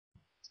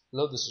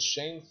Hello, this is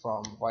Shane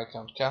from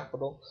Viscap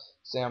Capital.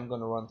 Today I'm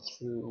going to run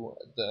through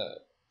the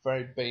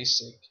very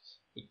basic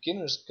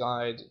beginner's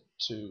guide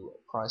to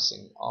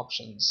pricing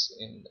options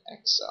in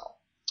Excel.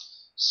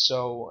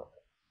 So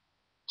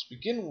to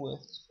begin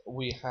with,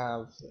 we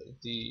have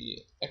the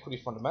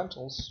equity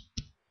fundamentals,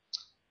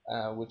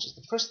 which is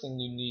the first thing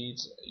you need.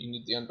 You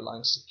need the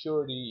underlying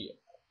security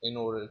in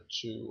order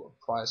to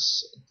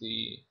price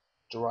the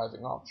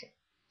deriving option.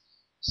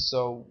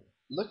 So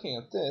looking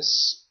at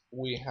this,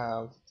 we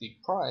have the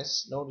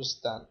price. Notice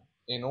that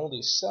in all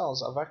these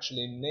cells I've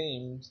actually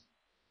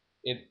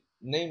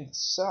named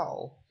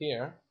cell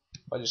here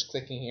by just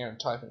clicking here and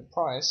typing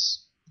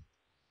price.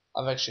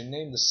 I've actually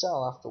named the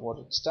cell after what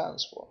it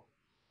stands for,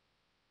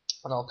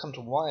 and I'll come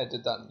to why I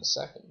did that in a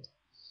second.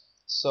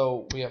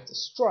 So we have the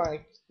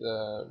strike,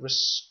 the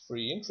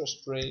risk-free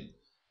interest rate,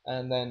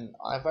 and then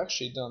I've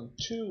actually done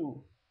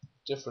two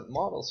different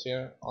models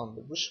here on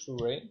the risk-free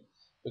rate,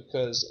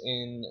 because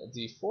in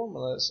the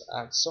formulas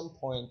at some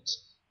point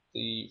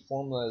the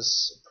formula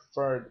is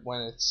preferred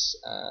when it's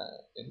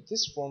in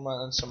this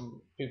format, and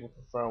some people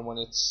prefer when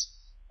it's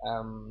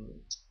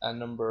a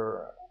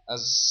number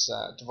as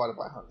divided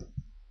by 100.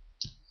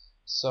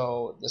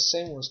 So the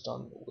same was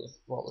done with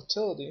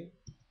volatility,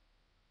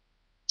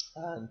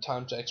 and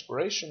time to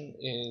expiration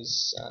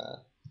is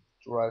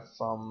derived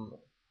from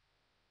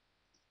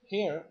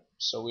here.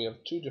 So we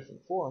have two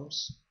different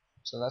forms,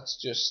 so that's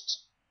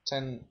just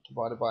 10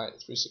 divided by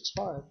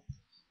 365,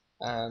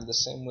 and the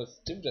same with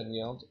dividend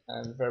yield,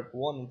 and variable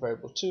 1 and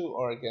variable 2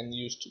 are again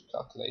used to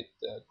calculate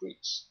the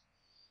Greeks.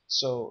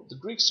 So the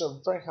Greeks are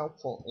very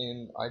helpful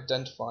in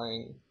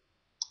identifying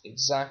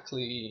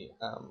exactly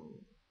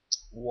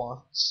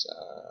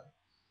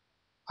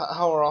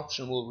how our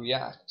option will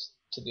react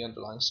to the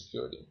underlying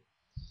security.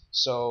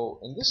 So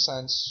in this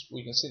sense,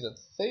 we can see that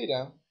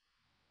theta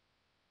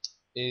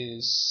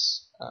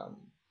is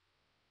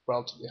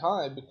relatively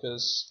high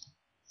because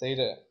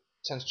theta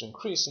tends to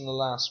increase in the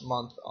last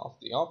month of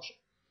the option.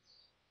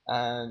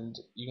 And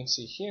you can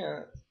see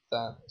here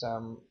that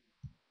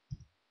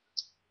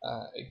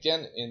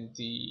again in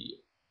the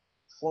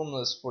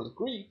formulas for the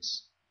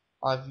Greeks,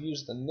 I've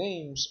used the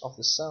names of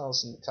the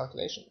cells in the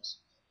calculations,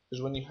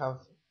 because when you have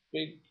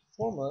big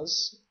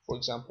formulas, for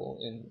example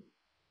in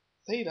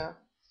theta,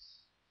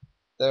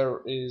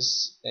 there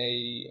is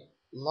a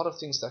lot of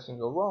things that can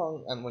go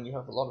wrong, and when you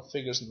have a lot of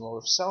figures and a lot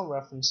of cell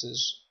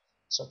references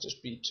such as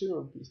B2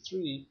 or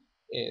B3,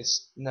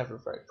 it's never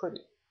very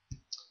pretty.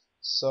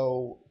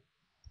 So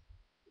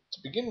to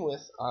begin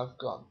with, I've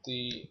got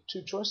the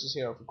two choices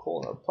here of a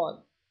call or a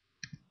put,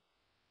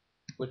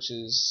 which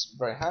is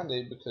very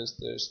handy because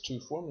there's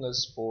two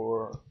formulas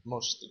for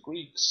most of the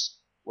Greeks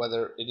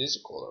whether it is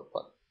a call or a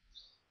put.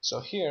 So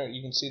here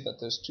you can see that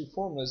there's two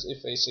formulas.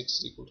 If A6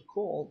 is equal to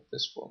call,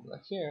 this formula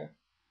here,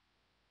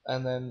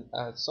 and then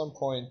at some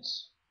point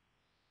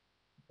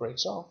it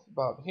breaks off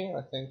about here,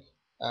 I think,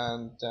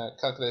 and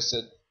calculates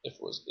it if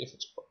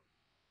it's put.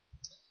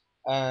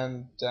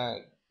 And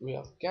we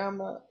have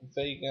gamma,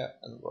 vega,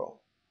 and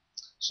rho.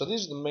 So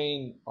these are the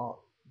main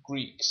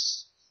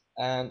Greeks,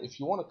 and if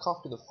you want to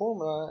copy the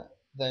formula,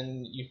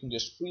 then you can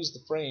just freeze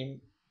the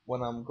frame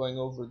when I'm going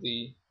over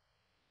the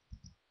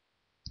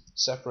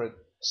separate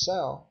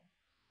cell.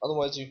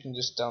 Otherwise you can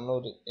just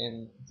download it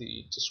in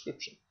the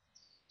description.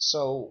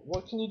 So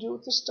what can you do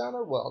with this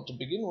data? Well, to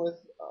begin with,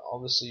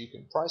 obviously you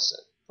can price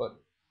it, but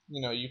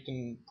you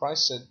can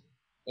price it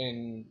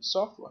in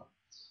software.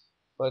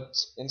 But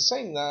in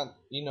saying that,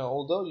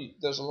 although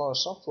there's a lot of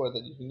software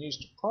that you can use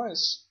to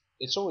price,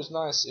 it's always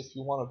nice if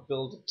you want to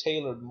build a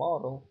tailored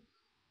model.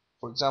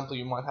 For example,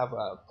 you might have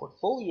a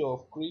portfolio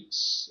of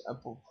Greeks, a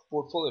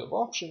portfolio of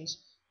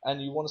options,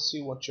 and you want to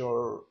see what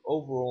your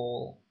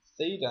overall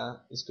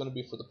theta is going to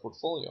be for the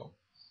portfolio.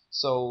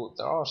 So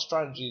there are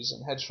strategies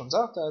and hedge funds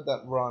out there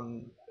that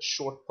run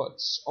short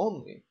puts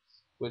only,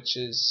 which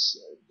is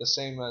the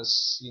same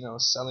as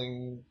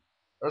selling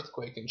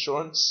earthquake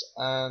insurance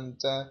and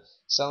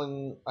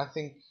selling, I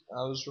think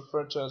I was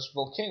referred to as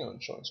volcano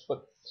insurance,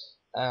 but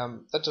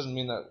that doesn't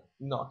mean they're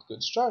not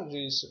good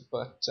strategies,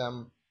 but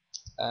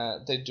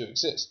they do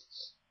exist.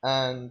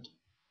 And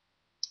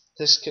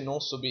this can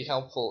also be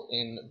helpful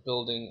in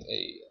building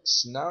a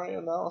scenario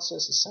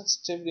analysis, a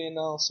sensitivity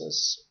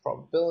analysis,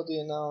 probability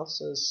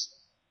analysis,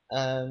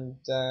 and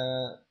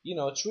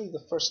it's really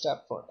the first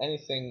step for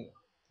anything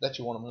that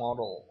you want to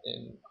model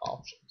in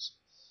options.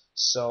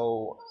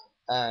 So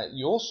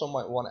you also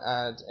might want to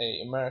add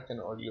a American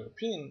or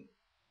European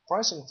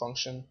pricing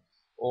function,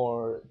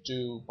 or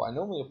do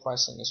binomial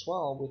pricing as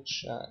well,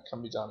 which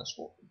can be done as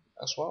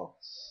well,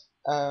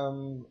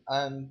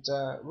 and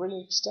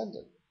really extend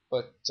it.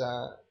 But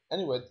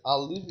anyway,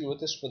 I'll leave you with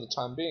this for the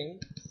time being.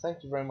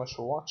 Thank you very much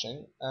for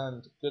watching,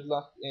 and good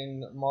luck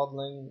in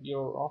modeling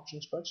your option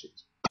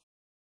spreadsheets.